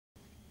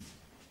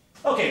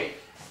Okay,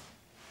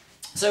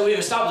 so we've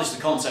established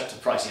the concept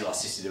of price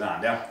elasticity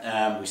demand.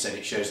 Yeah? We said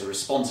it shows the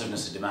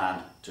responsiveness of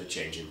demand to a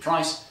change in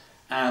price,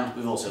 and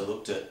we've also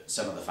looked at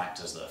some of the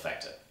factors that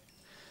affect it.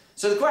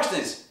 So the question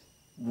is,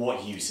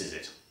 what use is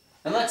it?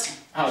 And let's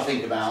have a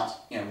think about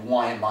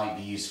why it might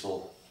be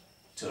useful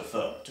to a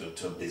firm,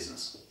 to a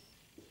business.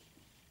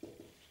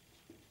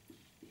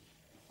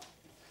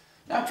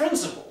 Now, in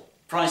principle,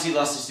 price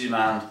elasticity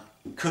demand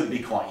could be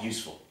quite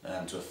useful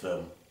to a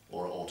firm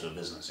or to a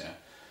business. Yeah?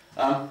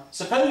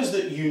 Suppose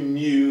that you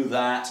knew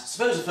that,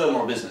 suppose a firm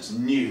or a business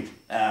knew,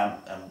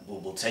 and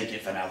we'll take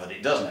it for now that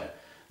it does know,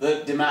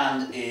 that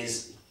demand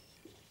is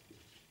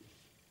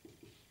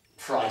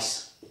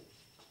price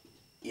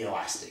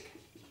elastic.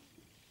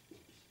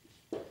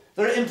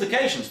 There are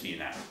implications for you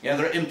now. Yeah,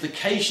 there are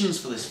implications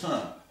for this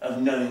firm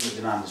of knowing that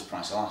demand is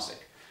price elastic.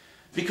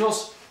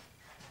 Because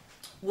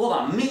what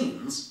that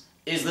means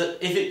is that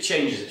if it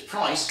changes its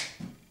price,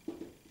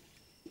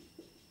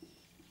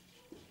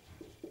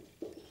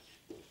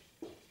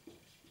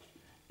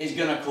 it's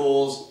going to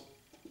cause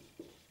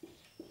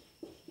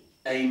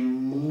a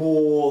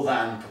more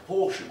than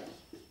proportional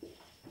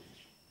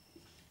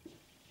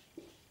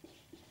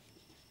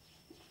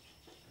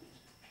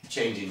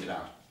change in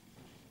demand.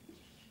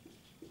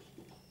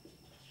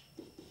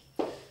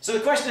 So the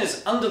question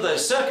is, under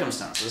those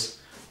circumstances,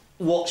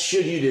 what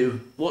should you do?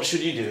 What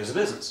should you do as a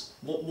business?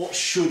 What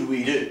should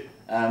we do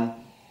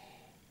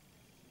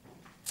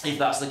if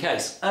that's the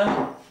case?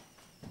 And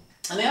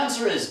the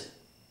answer is,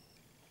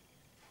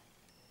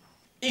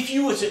 if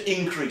you were to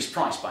increase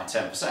price by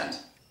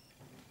 10%,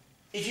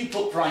 if you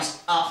put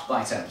price up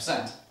by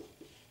 10%,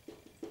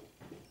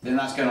 then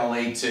that's going to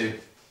lead to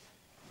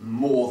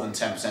more than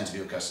 10% of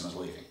your customers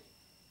leaving.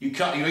 You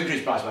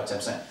increase price by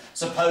 10%.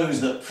 Suppose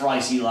that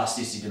price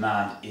elasticity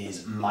demand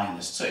is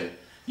 -2.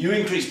 You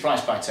increase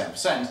price by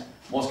 10%,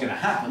 what's going to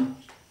happen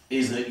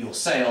is that your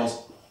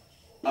sales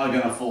are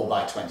going to fall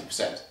by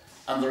 20%.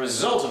 And the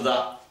result of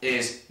that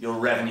is your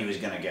revenue is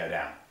going to go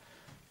down.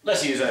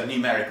 Let's use a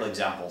numerical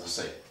example to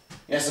see.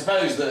 Yeah,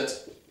 suppose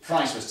that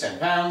price was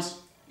 £10,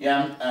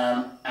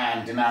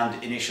 and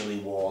demand initially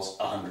was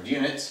 100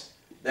 units,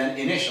 then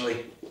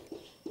initially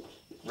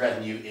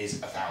revenue is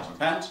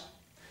 £1,000.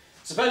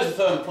 Suppose the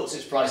firm puts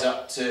its price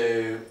up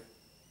to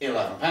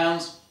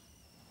 £11,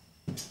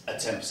 a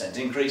 10%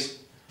 increase.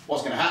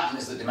 What's going to happen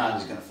is that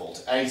demand is going to fall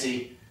to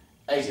 80,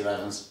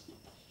 11s,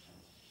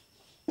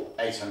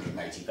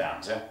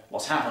 £880. Yeah?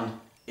 What's happened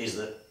is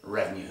that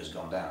revenue has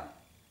gone down.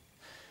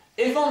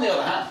 If, on the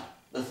other hand,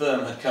 the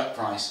firm had cut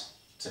price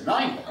to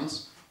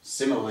 £9,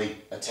 similarly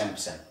a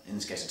 10%, in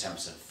this case a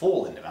 10%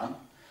 fall in demand,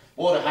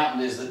 what would have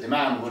happened is that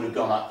demand would have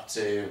gone up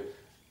to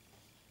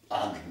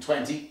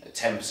 120, a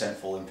 10%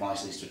 fall in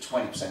price leads to a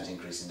 20%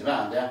 increase in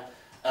demand, yeah?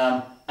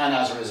 And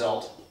as a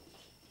result,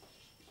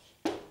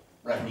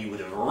 revenue would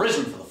have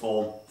risen for the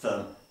firm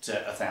to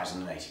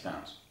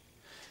 £1,080.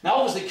 Now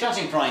obviously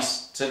cutting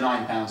price to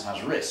 £9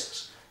 has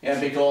risks, yeah,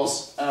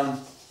 because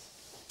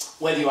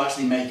whether you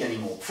actually make any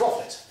more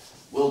profit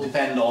will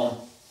depend on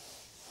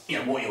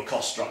what your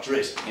cost structure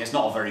is. It's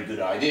not a very good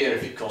idea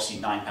if it costs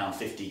you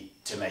 £9.50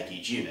 to make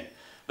each unit.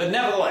 But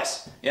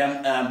nevertheless,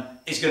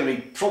 it's going to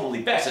be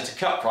probably better to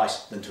cut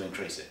price than to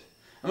increase it.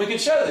 And we can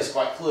show this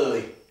quite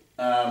clearly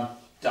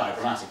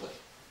diagrammatically.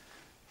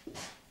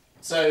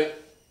 So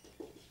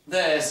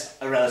there's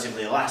a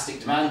relatively elastic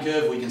demand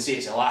curve. We can see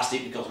it's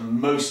elastic because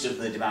most of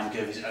the demand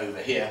curve is over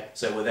here,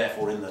 so we're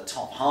therefore in the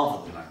top half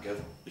of the demand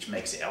curve, which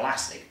makes it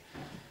elastic.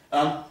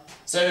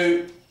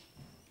 So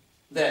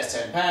there's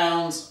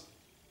 £10,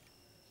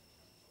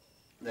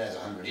 there's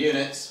 100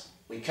 units,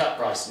 we cut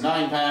price to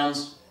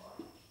 £9,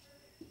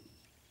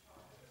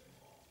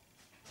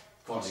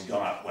 quantity's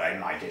gone up, well in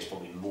my case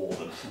probably more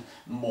than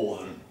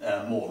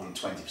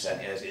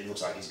 20%. Yes, it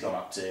looks like it's gone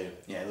up to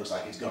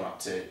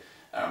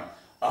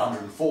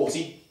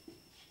 140,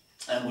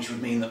 which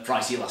would mean that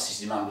price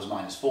elasticity demand was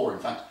 -4 in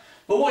fact.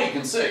 But what you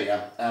can see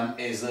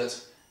is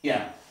that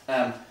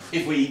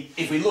if we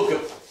look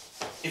at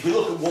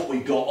what we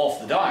got off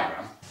the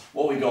diagram,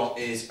 what we got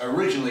is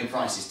originally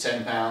price is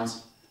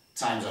 £10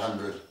 times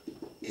 100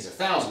 is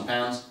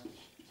 £1,000.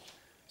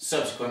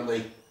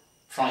 Subsequently,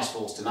 price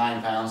falls to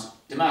 £9,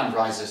 demand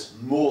rises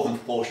more than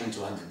proportionally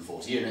to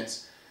 140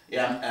 units,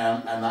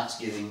 and that's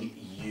giving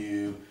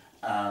you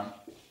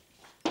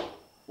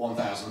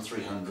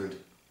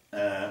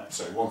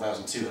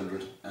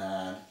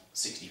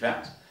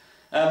 £1,260.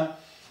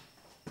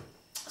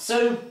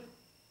 So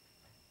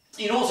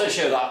you can also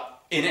show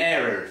that in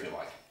area if you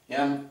like.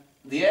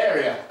 The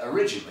area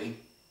originally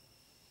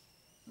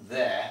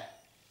there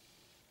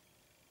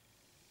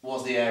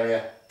was the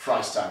area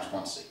price times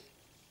quantity.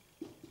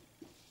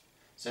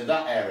 So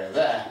that area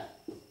there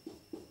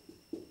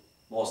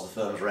was the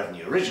firm's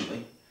revenue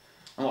originally,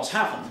 and what's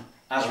happened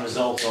as a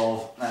result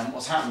of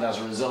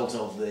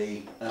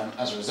the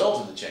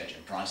change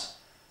in price,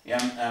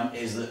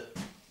 is that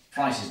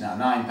price is now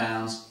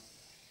 £9,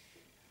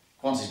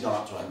 quantity's gone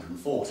up to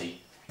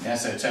 140.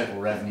 So total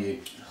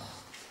revenue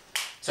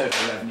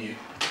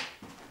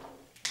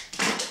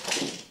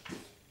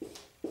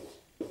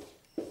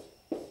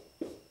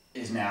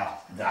is now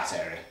that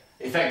area.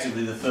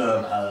 Effectively, the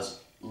firm has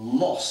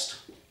lost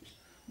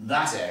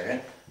that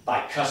area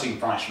by cutting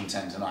price from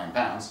 10 to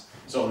 £9.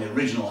 So on the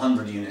original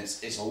 100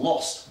 units, it's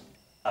lost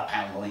a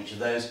pound on each of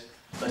those,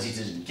 but it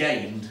has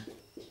gained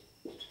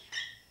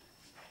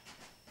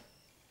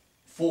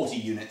 40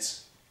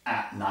 units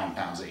at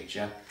 £9 each.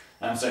 Yeah?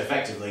 So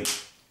effectively,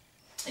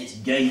 it's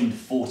gained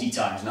 40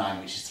 times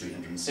 9, which is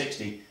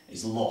 360.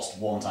 It's lost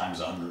 1 times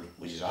 100,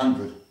 which is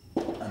 100,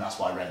 and that's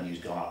why revenue's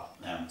gone up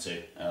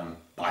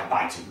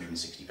by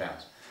 £260.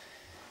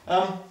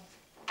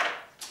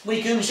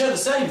 We can show the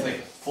same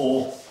thing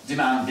for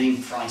demand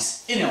being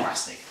price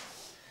inelastic.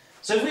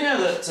 So if we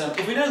know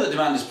that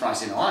demand is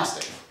price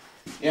inelastic,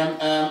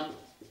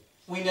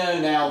 we know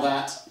now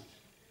that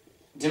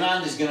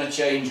demand is going to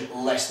change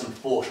less than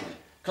proportionally.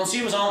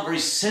 Consumers aren't very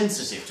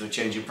sensitive to a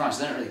change in price;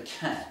 they don't really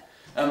care.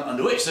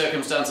 Under which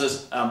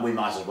circumstances we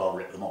might as well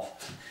rip them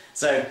off.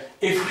 So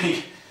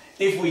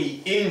if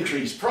we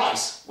increase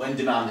price when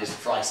demand is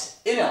price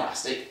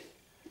inelastic,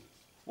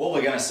 what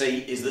we're going to see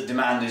is that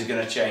demand is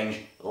going to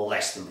change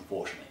less than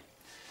proportionally.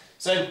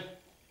 So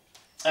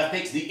I've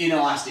picked the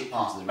inelastic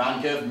part of the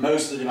demand curve.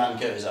 Most of the demand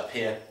curve is up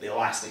here, the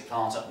elastic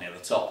part up near the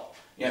top.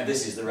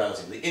 This is the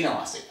relatively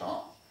inelastic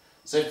part.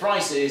 So if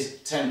price is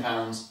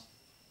 £10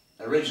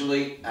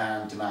 originally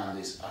and demand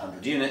is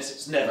 100 units,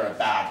 it's never a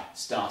bad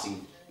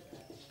starting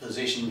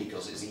position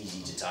because it's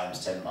easy to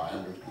times 10 by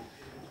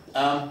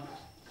 100.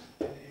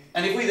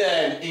 And if we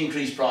then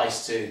increase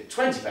price to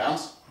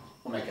 £20,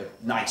 we'll make a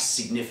nice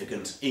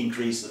significant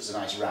increase, that's a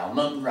nice round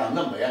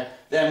number, yeah?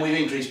 Then we've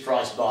increased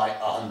price by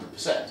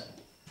 100%.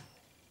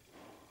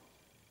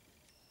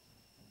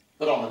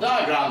 But on the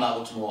diagram that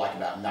looks more like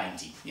about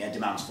 90.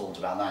 Demand's fallen to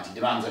about 90.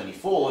 Demand's only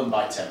fallen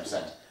by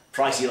 10%.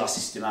 Price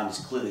elasticity demand is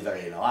clearly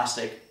very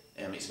inelastic.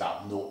 It's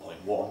about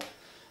 0.1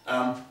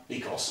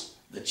 because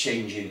the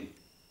change in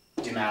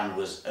demand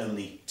was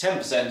only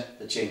 10%,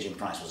 the change in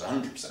price was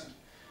 100%.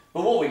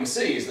 But what we can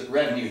see is that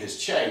revenue has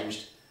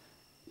changed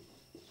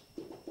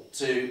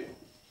to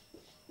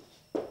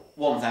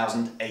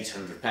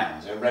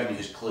 £1,800. Revenue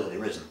has clearly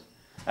risen.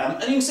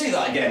 And you can see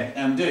that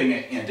again, doing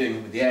it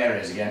with the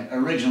areas again.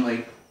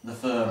 Originally, the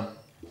firm,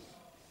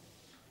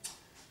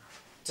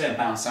 £10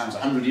 times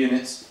 100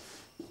 units.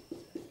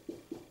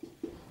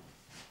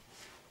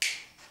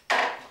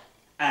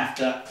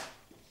 After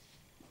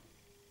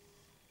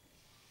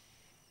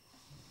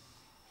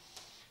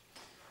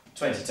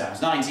 £20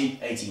 times 90,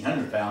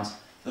 £1,800.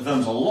 The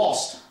firms are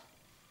lost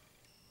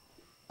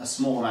a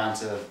small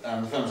amount of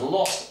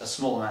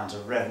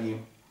revenue.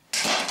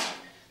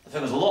 The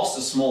firm has lost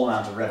a small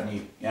amount of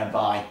revenue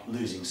by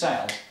losing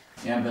sales,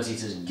 but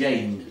it has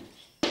gained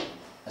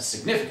a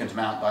significant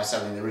amount by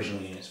selling the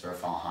original units for a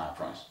far higher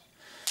price.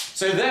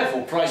 So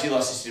therefore, price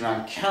elasticity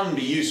demand can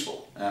be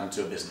useful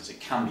to a business. It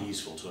can be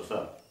useful to a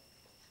firm.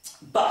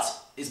 But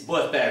it's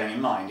worth bearing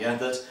in mind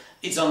that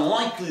it's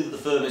unlikely that the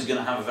firm is going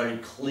to have a very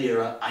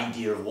clear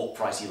idea of what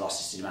price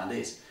elasticity demand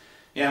is.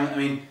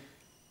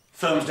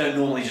 Firms don't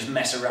normally just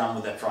mess around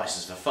with their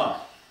prices for fun.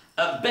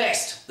 At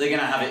best, they're going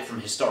to have it from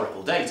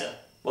historical data.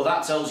 Well,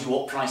 that tells you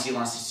what price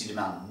elasticity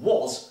demand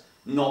was,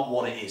 not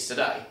what it is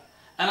today.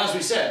 And as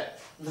we said,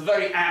 the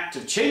very act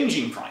of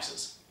changing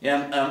prices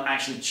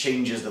actually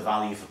changes the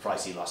value for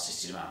price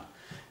elasticity demand.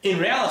 In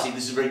reality,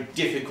 this is a very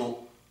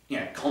difficult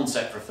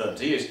concept for a firm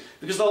to use,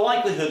 because the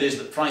likelihood is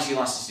that price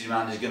elasticity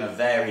demand is going to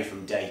vary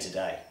from day to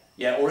day,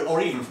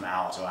 or even from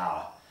hour to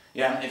hour.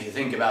 If you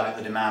think about it,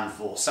 the demand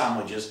for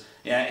sandwiches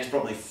is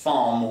probably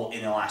far more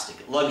inelastic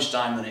at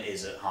lunchtime than it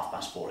is at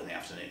 4:30 in the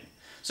afternoon.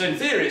 So in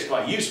theory, it's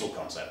quite a useful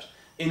concept.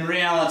 In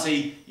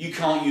reality, you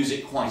can't use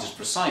it quite as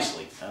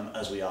precisely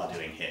as we are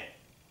doing here.